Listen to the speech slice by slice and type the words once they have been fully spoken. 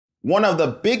One of the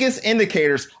biggest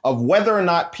indicators of whether or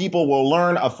not people will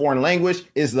learn a foreign language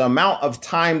is the amount of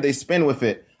time they spend with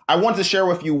it. I want to share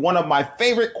with you one of my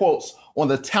favorite quotes on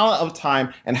the talent of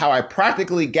time and how I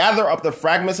practically gather up the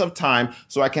fragments of time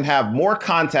so I can have more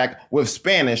contact with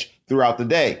Spanish throughout the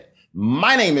day.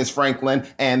 My name is Franklin,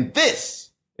 and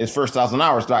this is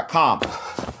First1000hours.com.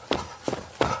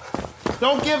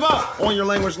 Don't give up on your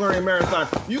language learning marathon.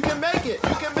 You can make it.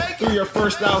 You can make it through your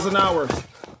first 1,000 hours.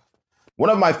 One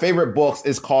of my favorite books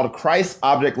is called Christ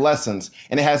Object Lessons,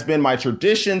 and it has been my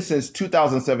tradition since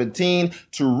 2017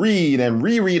 to read and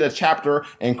reread a chapter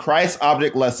in Christ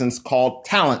Object Lessons called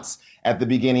Talents at the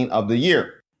beginning of the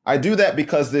year. I do that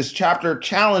because this chapter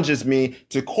challenges me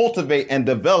to cultivate and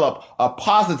develop a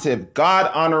positive,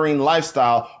 God-honoring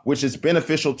lifestyle, which is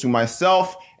beneficial to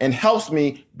myself and helps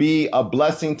me be a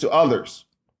blessing to others.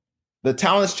 The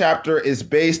Talents chapter is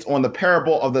based on the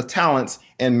parable of the talents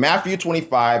in Matthew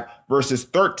 25, verses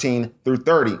 13 through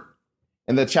 30.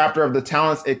 In the chapter of the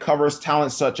talents, it covers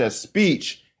talents such as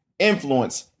speech,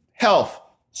 influence, health,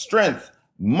 strength,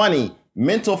 money,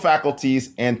 mental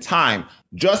faculties, and time.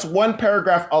 Just one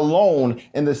paragraph alone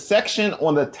in the section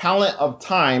on the talent of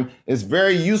time is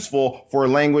very useful for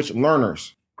language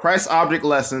learners. Christ Object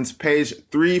Lessons, page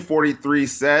 343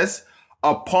 says,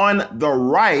 "Upon the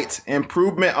right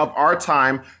improvement of our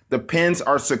time depends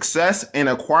our success in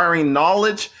acquiring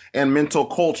knowledge and mental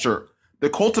culture. The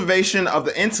cultivation of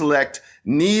the intellect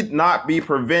need not be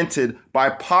prevented by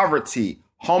poverty,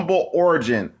 humble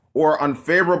origin, or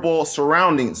unfavorable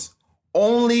surroundings.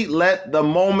 Only let the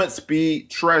moments be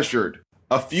treasured.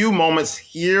 A few moments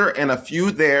here and a few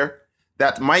there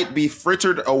that might be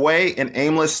frittered away in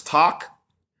aimless talk.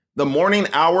 The morning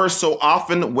hours so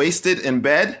often wasted in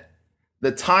bed.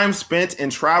 The time spent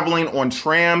in traveling on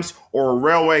trams or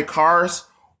railway cars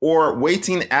or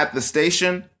waiting at the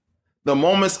station. The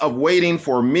moments of waiting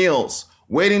for meals,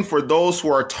 waiting for those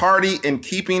who are tardy in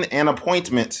keeping an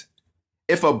appointment.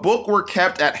 If a book were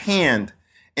kept at hand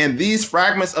and these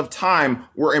fragments of time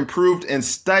were improved in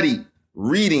study,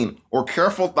 reading, or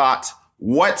careful thought,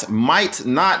 what might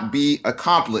not be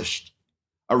accomplished?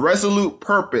 A resolute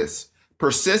purpose,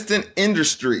 persistent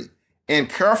industry, and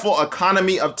careful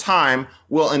economy of time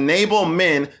will enable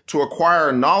men to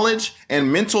acquire knowledge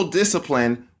and mental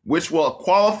discipline, which will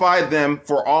qualify them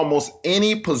for almost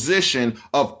any position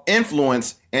of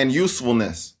influence and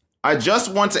usefulness." I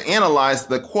just want to analyze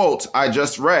the quote I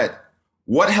just read.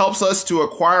 What helps us to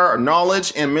acquire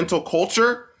knowledge and mental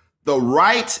culture? The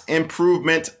right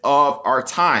improvement of our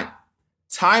time.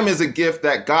 Time is a gift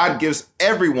that God gives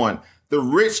everyone. The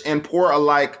rich and poor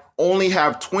alike only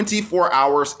have 24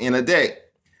 hours in a day.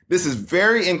 This is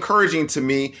very encouraging to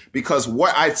me because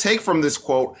what I take from this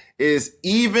quote is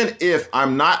even if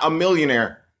I'm not a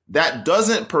millionaire, that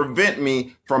doesn't prevent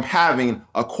me from having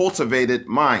a cultivated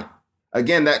mind.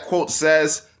 Again, that quote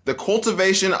says, "The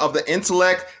cultivation of the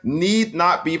intellect need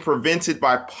not be prevented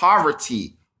by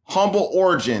poverty, humble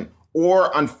origin,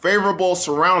 or unfavorable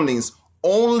surroundings.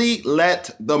 Only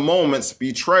let the moments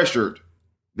be treasured."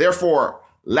 Therefore,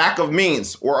 lack of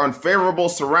means or unfavorable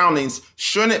surroundings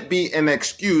shouldn't be an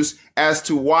excuse as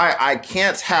to why I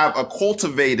can't have a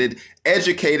cultivated,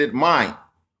 educated mind.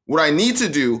 What I need to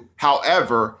do,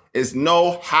 however, is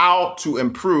know how to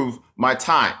improve my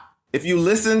time. If you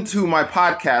listen to my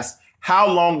podcast, "How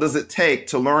long does it take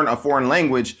to learn a foreign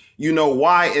language?" you know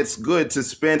why it's good to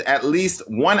spend at least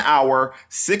 1 hour,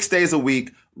 6 days a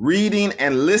week, reading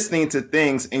and listening to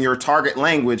things in your target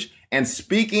language and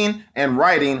speaking and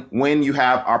writing when you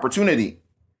have opportunity.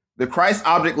 The Christ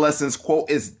Object Lessons quote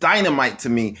is dynamite to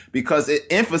me because it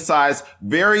emphasizes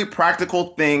very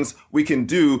practical things we can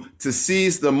do to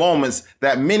seize the moments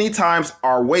that many times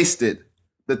are wasted.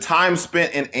 The time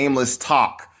spent in aimless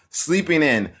talk, sleeping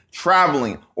in,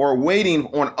 traveling, or waiting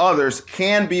on others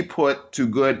can be put to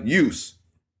good use.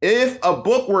 If a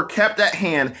book were kept at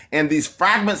hand and these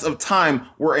fragments of time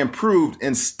were improved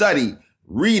in study,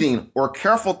 reading, or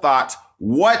careful thought,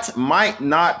 what might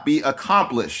not be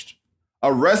accomplished?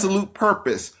 A resolute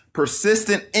purpose,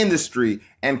 persistent industry,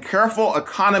 and careful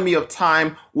economy of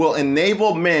time will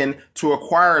enable men to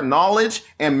acquire knowledge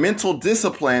and mental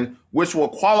discipline, which will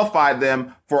qualify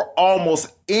them for almost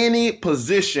any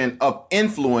position of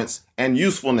influence and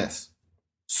usefulness.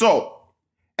 So,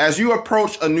 as you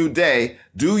approach a new day,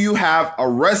 do you have a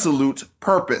resolute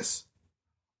purpose?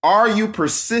 Are you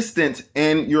persistent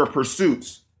in your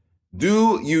pursuits?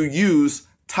 Do you use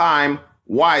time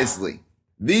wisely?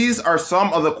 These are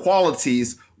some of the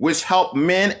qualities which help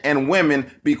men and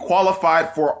women be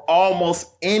qualified for almost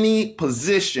any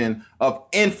position of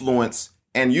influence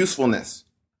and usefulness.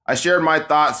 I shared my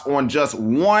thoughts on just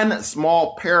one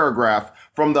small paragraph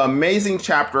from the amazing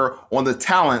chapter on the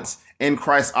talents in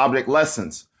Christ Object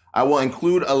Lessons. I will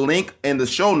include a link in the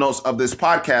show notes of this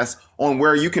podcast on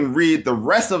where you can read the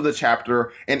rest of the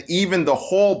chapter and even the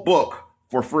whole book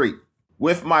for free.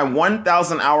 With my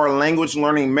 1,000-hour language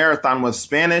learning marathon with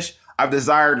Spanish, I've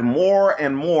desired more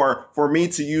and more for me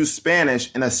to use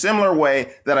Spanish in a similar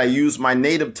way that I use my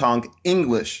native tongue,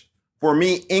 English. For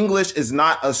me, English is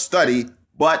not a study,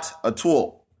 but a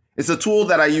tool. It's a tool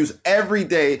that I use every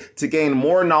day to gain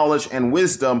more knowledge and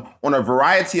wisdom on a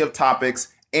variety of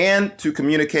topics and to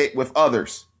communicate with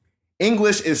others.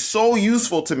 English is so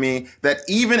useful to me that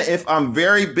even if I'm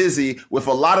very busy with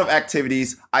a lot of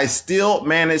activities, I still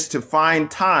manage to find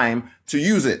time to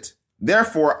use it.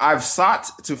 Therefore, I've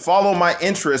sought to follow my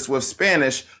interest with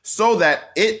Spanish so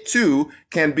that it too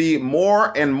can be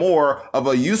more and more of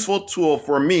a useful tool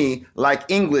for me like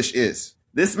English is.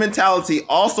 This mentality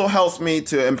also helps me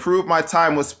to improve my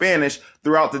time with Spanish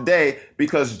throughout the day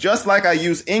because just like I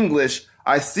use English,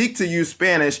 I seek to use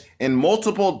Spanish in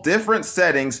multiple different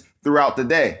settings throughout the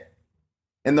day.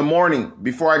 In the morning,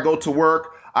 before I go to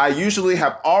work, I usually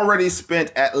have already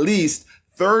spent at least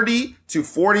 30 to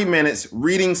 40 minutes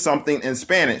reading something in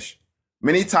Spanish.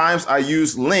 Many times I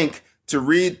use LingQ to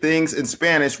read things in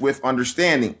Spanish with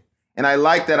understanding. And I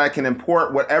like that I can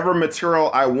import whatever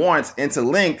material I want into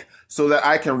LingQ so that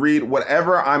I can read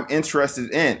whatever I'm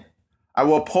interested in. I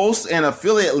will post an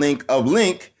affiliate link of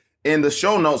LingQ in the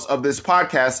show notes of this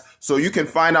podcast so you can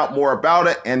find out more about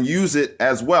it and use it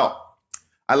as well.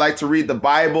 I like to read the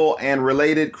Bible and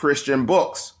related Christian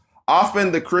books.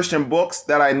 Often the Christian books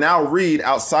that I now read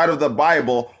outside of the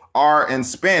Bible are in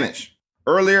Spanish.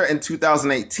 Earlier in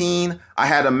 2018, I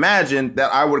had imagined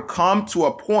that I would come to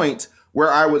a point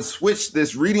where I would switch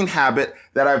this reading habit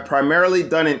that I've primarily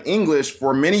done in English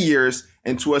for many years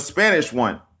into a Spanish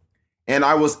one. And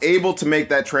I was able to make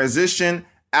that transition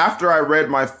after I read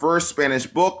my first Spanish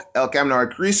book, El Camino a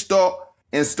Cristo,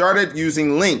 and started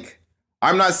using LingQ.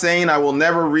 I'm not saying I will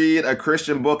never read a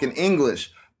Christian book in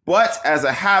English, but as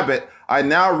a habit, I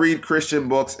now read Christian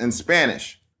books in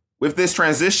Spanish. With this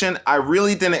transition, I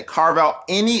really didn't carve out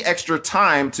any extra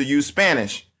time to use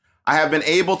Spanish. I have been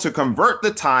able to convert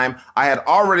the time I had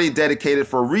already dedicated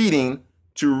for reading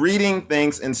to reading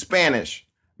things in Spanish.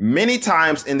 Many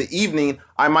times in the evening,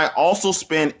 I might also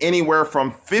spend anywhere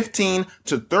from 15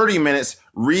 to 30 minutes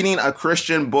reading a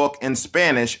Christian book in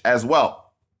Spanish as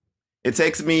well. It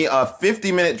takes me a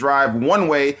 50-minute drive one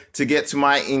way to get to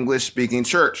my English-speaking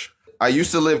church. I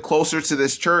used to live closer to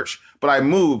this church, but I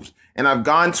moved, and I've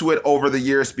gone to it over the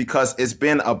years because it's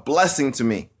been a blessing to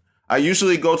me. I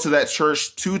usually go to that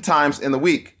church 2 times in the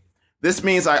week. This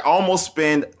means I almost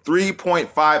spend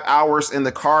 3.5 hours in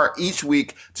the car each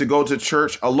week to go to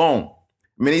church alone.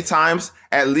 Many times,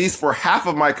 at least for half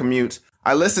of my commute,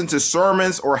 I listen to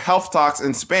sermons or health talks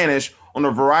in Spanish on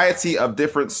a variety of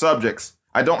different subjects.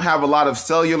 I don't have a lot of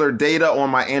cellular data on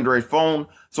my Android phone,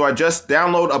 so I just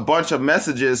download a bunch of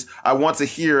messages I want to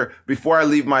hear before I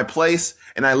leave my place,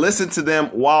 and I listen to them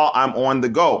while I'm on the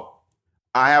go.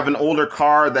 I have an older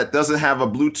car that doesn't have a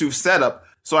Bluetooth setup,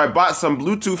 so I bought some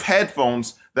Bluetooth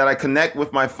headphones that I connect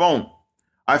with my phone.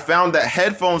 I found that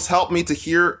headphones help me to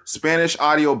hear Spanish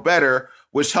audio better,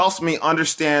 which helps me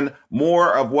understand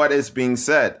more of what is being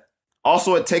said.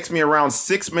 Also, it takes me around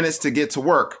 6 minutes to get to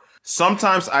work.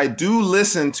 Sometimes I do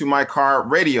listen to my car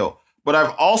radio, but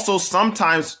I've also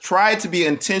sometimes tried to be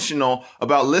intentional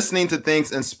about listening to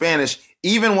things in Spanish,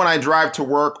 even when I drive to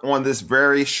work on this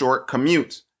very short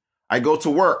commute. I go to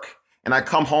work and I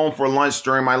come home for lunch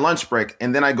during my lunch break,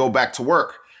 and then I go back to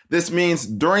work. This means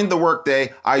during the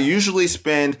workday, I usually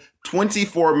spend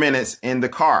 24 minutes in the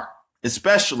car.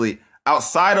 Especially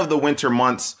outside of the winter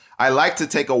months, I like to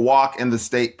take a walk in the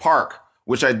state park,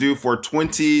 which I do for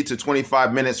 20 to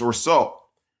 25 minutes or so.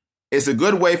 It's a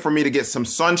good way for me to get some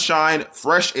sunshine,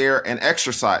 fresh air, and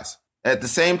exercise. At the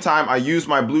same time, I use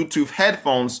my Bluetooth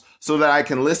headphones so that I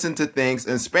can listen to things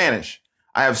in Spanish.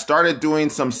 I have started doing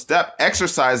some step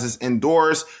exercises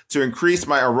indoors to increase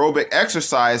my aerobic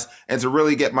exercise and to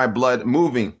really get my blood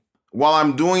moving. While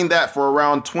I'm doing that for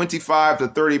around 25 to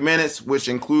 30 minutes, which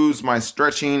includes my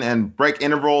stretching and break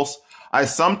intervals, I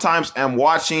sometimes am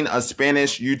watching a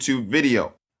Spanish YouTube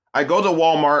video. I go to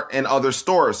Walmart and other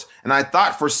stores, and I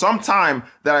thought for some time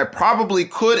that I probably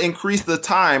could increase the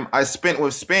time I spent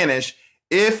with Spanish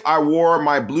if I wore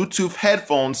my Bluetooth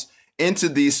headphones into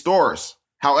these stores.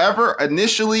 However,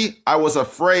 initially, I was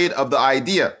afraid of the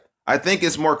idea. I think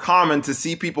it's more common to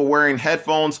see people wearing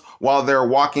headphones while they're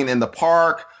walking in the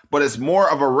park, but it's more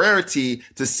of a rarity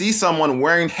to see someone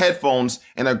wearing headphones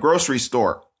in a grocery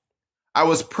store. I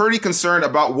was pretty concerned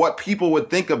about what people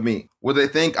would think of me. Would they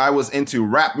think I was into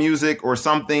rap music or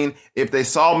something if they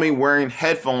saw me wearing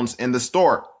headphones in the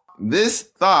store? This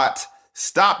thought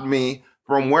stopped me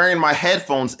from wearing my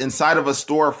headphones inside of a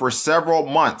store for several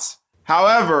months.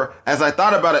 However, as I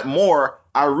thought about it more,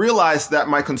 I realized that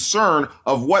my concern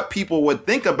of what people would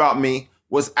think about me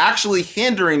was actually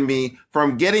hindering me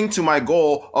from getting to my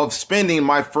goal of spending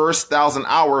my first 1,000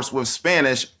 hours with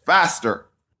Spanish faster.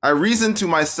 I reasoned to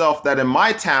myself that in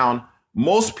my town,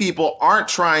 most people aren't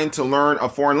trying to learn a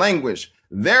foreign language.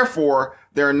 Therefore,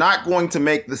 they're not going to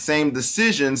make the same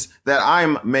decisions that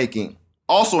I'm making.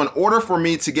 Also, in order for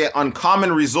me to get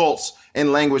uncommon results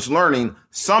in language learning,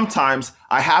 sometimes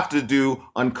I have to do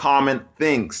uncommon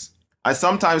things. I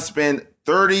sometimes spend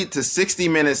 30 to 60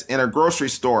 minutes in a grocery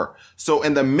store. So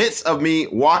in the midst of me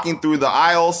walking through the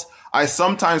aisles, I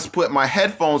sometimes put my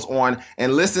headphones on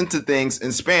and listen to things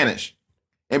in Spanish.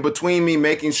 In between me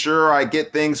making sure I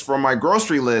get things from my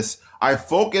grocery list, I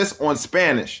focus on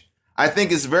Spanish. I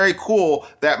think it's very cool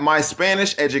that my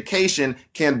Spanish education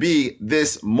can be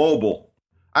this mobile.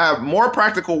 I have more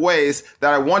practical ways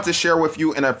that I want to share with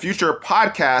you in a future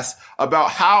podcast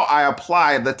about how I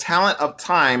apply the talent of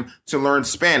time to learn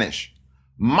Spanish.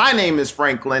 My name is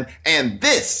Franklin, and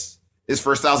this is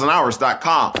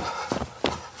first1000hours.com.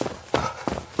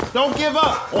 Don't give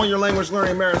up on your language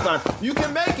learning marathon. You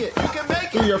can make it. You can make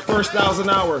it through your first 1,000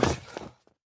 hours.